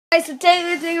So today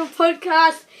we're doing a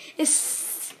podcast.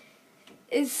 It's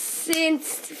since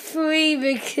 3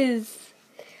 because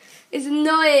it's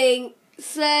annoying.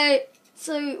 So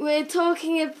we're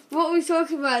talking. What are we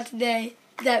talking about today?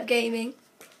 Derp gaming.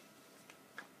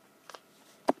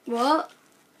 What?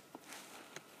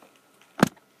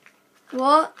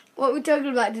 What are we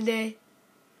talking about today?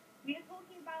 We are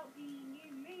talking about the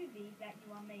new movie that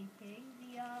you are making,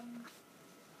 the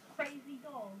Crazy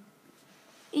Dog.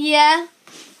 Yeah.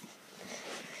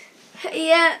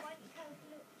 Yeah. Why don't you tell us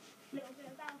a little bit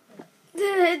about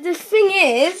it? The thing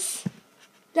is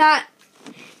that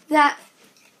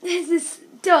there's this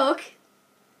dog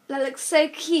that looks so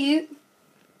cute,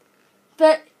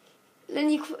 but then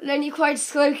you try to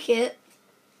stroke it.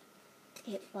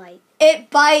 It bites. It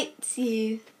bites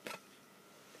you.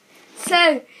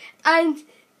 So, and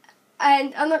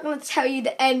I'm not going to tell you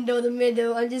the end or the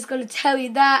middle. I'm just going to tell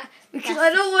you that because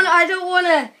I don't want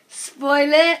to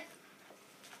spoil it.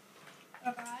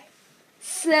 Alright.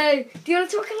 So, do you want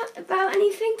to talk about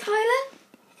anything, Tyler?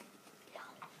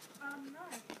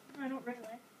 No, not really.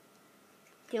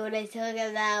 Do you want to talk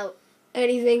about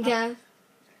Anything, Gav? Do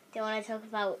you want to talk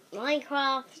about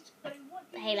Minecraft, So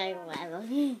what do you, Halo, or whatever?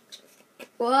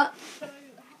 What? So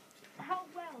how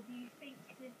well do you think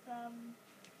this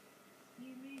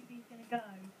new movie's gonna go?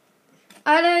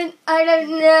 I don't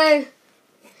know.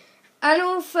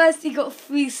 Animal Thirsty got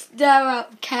 3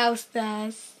 star-up cow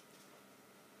stars.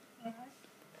 Alright.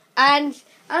 And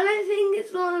I don't think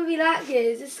it's going to be that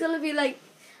good. It's going to be like,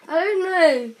 I don't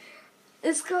know.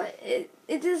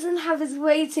 It doesn't have its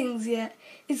ratings yet.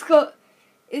 It's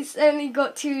only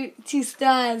got 2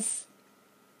 stars.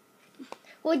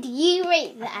 What do you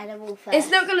rate the animal first? It's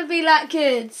not going to be that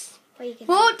good.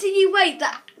 What do you rate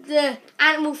the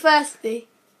Animal Thirsty?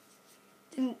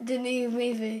 The new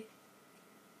movie.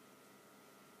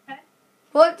 Okay.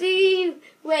 What do you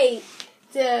rate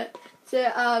the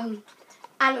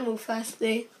Animal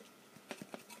Thirsty?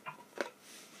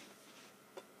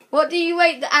 What do you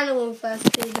rate the Animal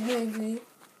Thirsty, the movie?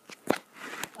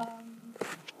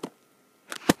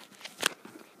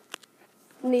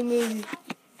 New movie.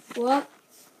 What?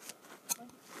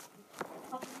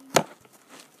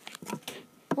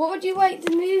 What would you rate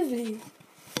the movie?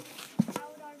 How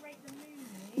would I rate the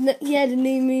movie? Yeah, the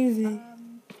new movie. Yeah.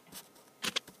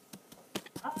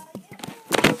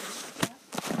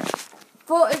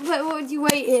 What would you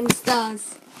rate it in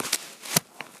stars?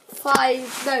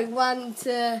 5, no, 1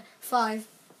 to 5.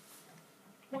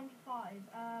 1 to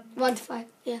 5. 1 to 5,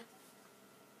 yeah. 1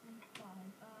 to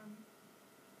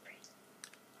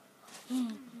 5.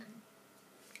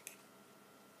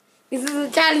 This is a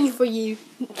challenge for you.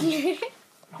 I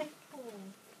think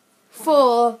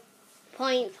 4. 4.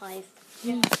 0.5.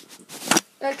 Yeah.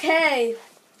 Okay.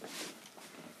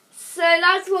 So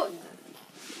that's what.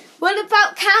 What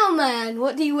about Cowman?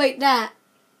 What do you rate that?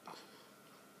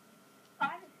 I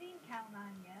haven't seen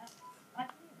Cowman yet. I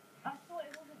thought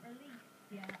it wasn't released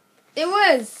yet. It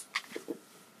was.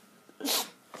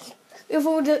 With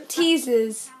all the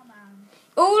teasers. Cowman.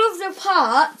 All of the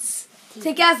parts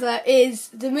together is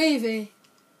the movie.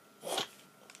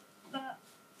 But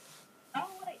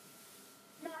wait,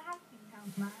 no, I have seen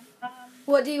Cowman.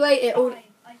 What do you rate it? 5.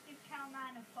 I give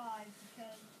Cowman a 5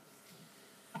 because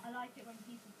I like it when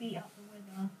people beat up the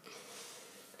winner.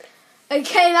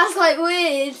 Okay, that's like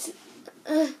weird.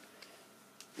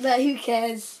 But who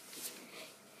cares?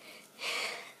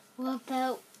 What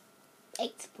about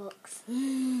Xbox?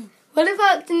 What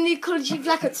about the new Call of Duty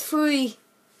Black Ops 3?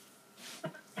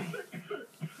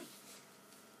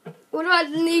 What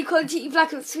about the new Call of Duty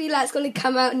Black Ops 3 that's going to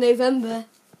come out in November?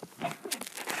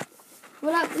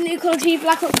 What about the new Call of Duty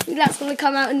Black Ops 3 that's going to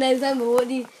come out in November?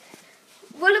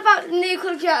 What about the new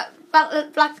Call of Duty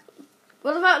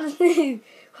What about the new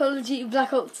Call of Duty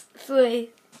Black Ops 3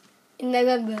 in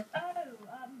November?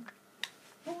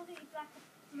 Call of Duty Black Ops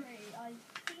 3. I've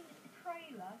seen the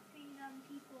trailer. I've seen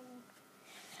people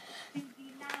do the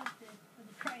analysis for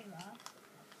the trailer.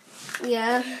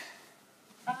 Yeah.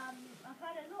 I've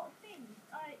heard a lot of things.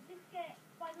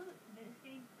 By the looks of it, this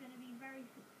game's going to be very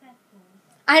successful.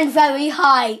 And very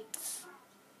hyped.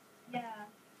 Yeah,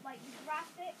 like the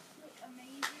graphics look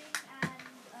amazing, and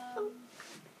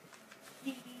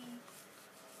the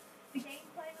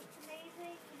gameplay looks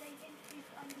amazing. They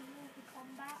introduced underwater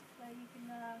combat, so you can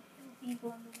kill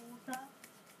people underwater.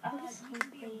 You can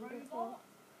be a robot.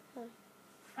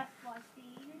 That's what I've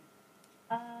seen.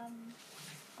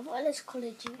 What is Call of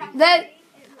Duty? The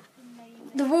It looks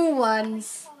amazing. the wall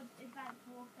ones. COD Advanced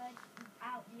Warfare is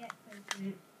out the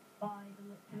exosuit by the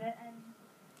looks of it, and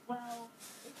well,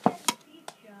 it's in the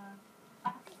future. I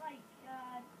think like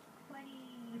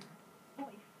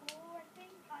 2044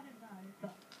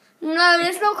 No,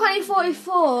 it's not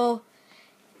 2044.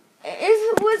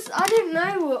 If it was, I don't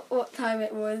know what time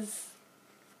it was.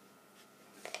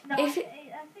 No, If I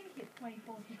think it's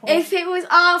 2044. If it was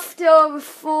after or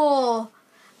before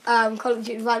Call of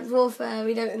Duty Advanced Warfare,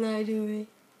 we don't know, do we?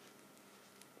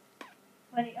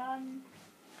 Wait,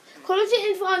 Call of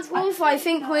Duty Advanced Warfare, I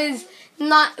think, was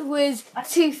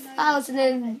 2000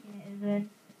 and...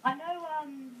 I know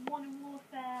Modern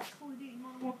Warfare, Call of Duty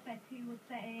Modern Warfare 2 was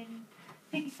set in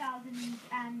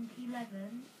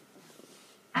 2011,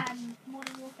 and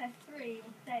Modern Warfare 3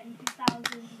 was set in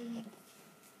 2000.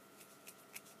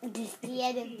 Just the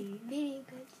end of the video.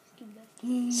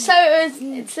 So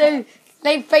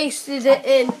they based it in... I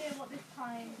have no idea what this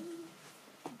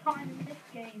time in this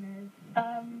game is.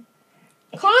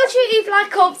 Call of Duty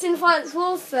Black Ops Advanced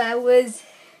Warfare was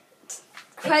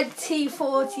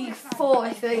 2044,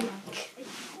 I think. It's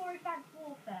before Advanced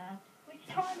Warfare. Which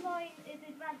timeline is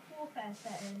Advanced Warfare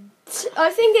set in? I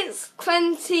think it's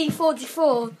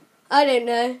 2044. I don't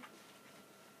know.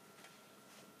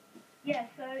 Yeah,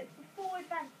 so it's before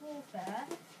Advanced Warfare,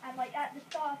 and like at the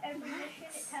start of every mission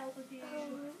it tells you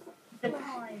the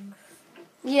time.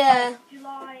 Yeah.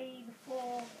 July the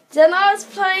 4th. Then I was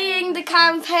playing the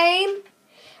campaign.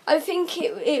 I think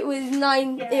it was It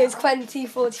was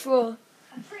 2044.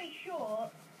 I'm pretty sure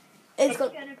It's it's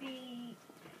got. going to be.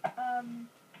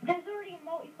 There's already a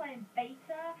multiplayer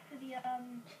beta for the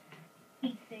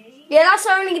PC. Yeah, that's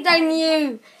only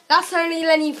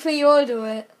letting you pre-order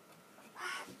it.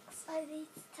 I need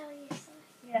to tell you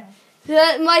something.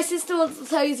 Yeah. My sister wants to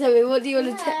tell you something. What do you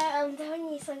want to tell? I'm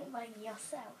telling you something about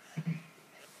yourself.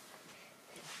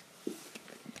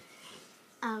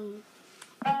 Oh,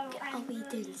 Are we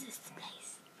doing this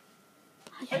place?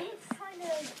 It's kind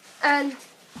of And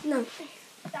no.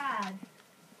 sad.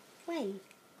 When?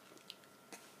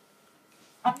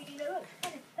 I mean, it looks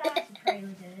kind of sad, the trailer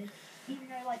did. Even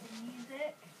though, like, the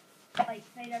music, like,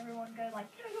 made everyone go, like,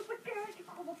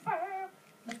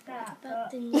 like that.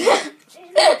 But it looks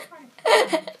kind of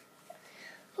sad.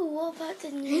 What about the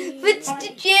new? But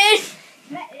did you?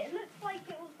 It looks like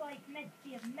it was, like, meant to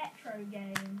be a Metro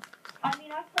game. I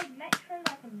mean, I've played Metro,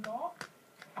 like, a lot.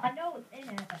 I know what's in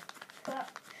it, but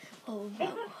it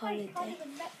looks like kind of a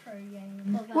Metro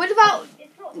game. What about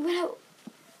It's not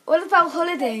what about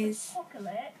holidays?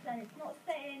 apocalypse, and it's not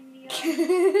set in the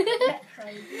Metro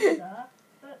either.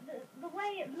 But the way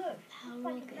it looks, How it's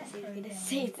long like a is he Metro going to game.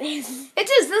 say this? It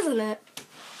is, doesn't it?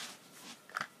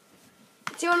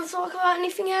 Do you want to talk about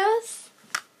anything else?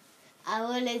 I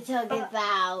want to talk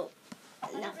about I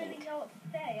don't nothing. really know what to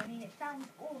say. I mean, it sounds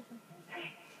awesome.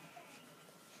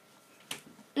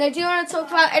 No, do you want to talk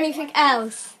about anything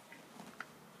else?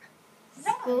 No,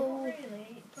 not School.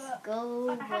 really, but Go,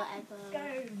 I have to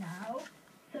whatever. go now.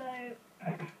 So,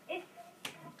 if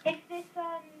this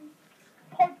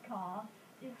podcast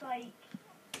is like,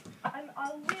 I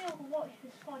will watch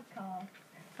this podcast,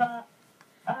 but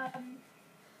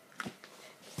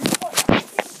what I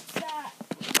think that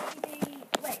maybe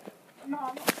wait, no,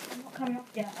 I'm not coming off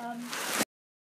yet.